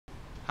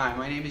Hi,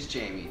 my name is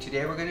Jamie.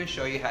 Today we're going to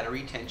show you how to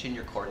retension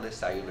your cordless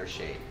cellular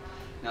shade.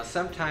 Now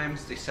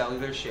sometimes the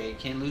cellular shade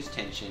can lose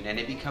tension and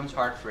it becomes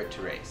hard for it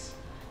to race.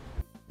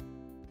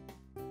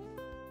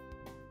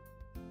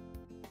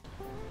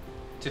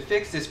 To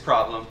fix this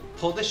problem,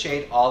 pull the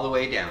shade all the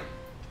way down.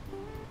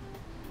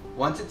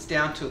 Once it's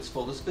down to its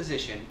fullest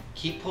position,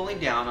 keep pulling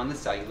down on the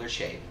cellular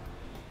shade.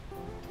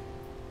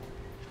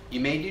 You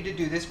may need to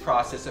do this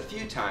process a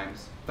few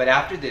times, but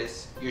after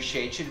this, your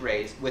shade should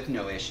raise with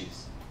no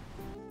issues.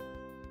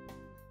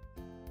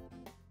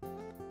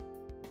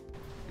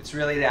 It's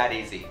really that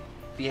easy.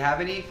 If you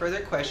have any further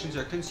questions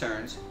or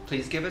concerns,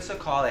 please give us a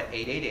call at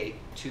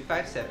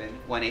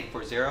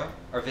 888-257-1840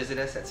 or visit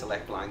us at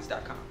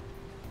selectblinds.com.